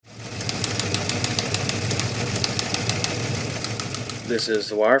This is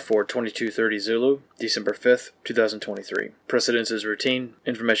The Wire for 2230 Zulu, December 5th, 2023. Precedence is routine.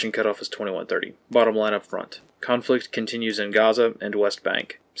 Information cutoff is 2130. Bottom line up front. Conflict continues in Gaza and West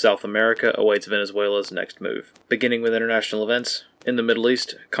Bank. South America awaits Venezuela's next move. Beginning with international events. In the Middle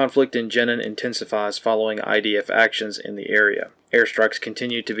East, conflict in Jenin intensifies following IDF actions in the area. Airstrikes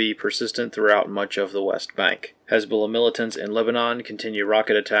continue to be persistent throughout much of the West Bank. Hezbollah militants in Lebanon continue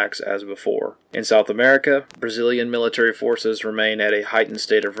rocket attacks as before. In South America, Brazilian military forces remain at a heightened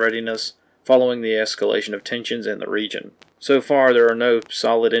state of readiness following the escalation of tensions in the region. So far, there are no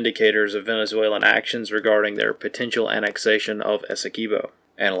solid indicators of Venezuelan actions regarding their potential annexation of Essequibo.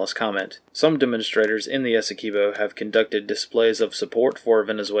 Analysts comment. Some demonstrators in the Essequibo have conducted displays of support for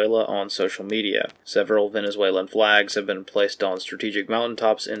Venezuela on social media. Several Venezuelan flags have been placed on strategic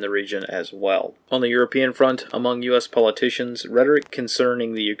mountaintops in the region as well. On the European front, among U.S. politicians, rhetoric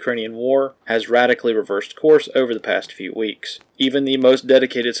concerning the Ukrainian war has radically reversed course over the past few weeks. Even the most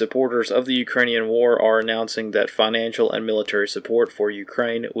dedicated supporters of the Ukrainian war are announcing that financial and military support for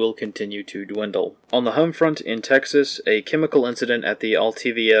Ukraine will continue to dwindle. On the home front in Texas, a chemical incident at the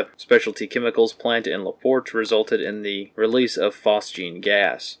Altivia Specialty Chemicals plant in La Porte resulted in the release of phosgene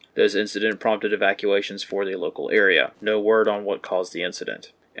gas. This incident prompted evacuations for the local area. No word on what caused the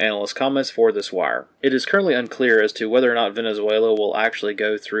incident. Analyst comments for this wire. It is currently unclear as to whether or not Venezuela will actually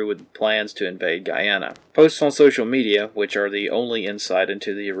go through with plans to invade Guyana. Posts on social media, which are the only insight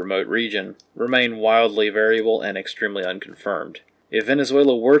into the remote region, remain wildly variable and extremely unconfirmed. If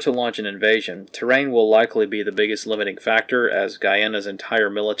Venezuela were to launch an invasion, terrain will likely be the biggest limiting factor, as Guyana's entire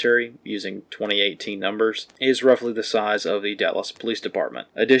military, using 2018 numbers, is roughly the size of the Dallas Police Department.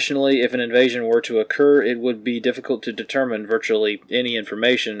 Additionally, if an invasion were to occur, it would be difficult to determine virtually any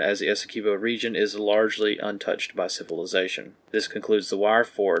information, as the Essequibo region is largely untouched by civilization. This concludes The Wire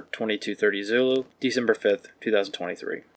for 2230 Zulu, December 5th, 2023.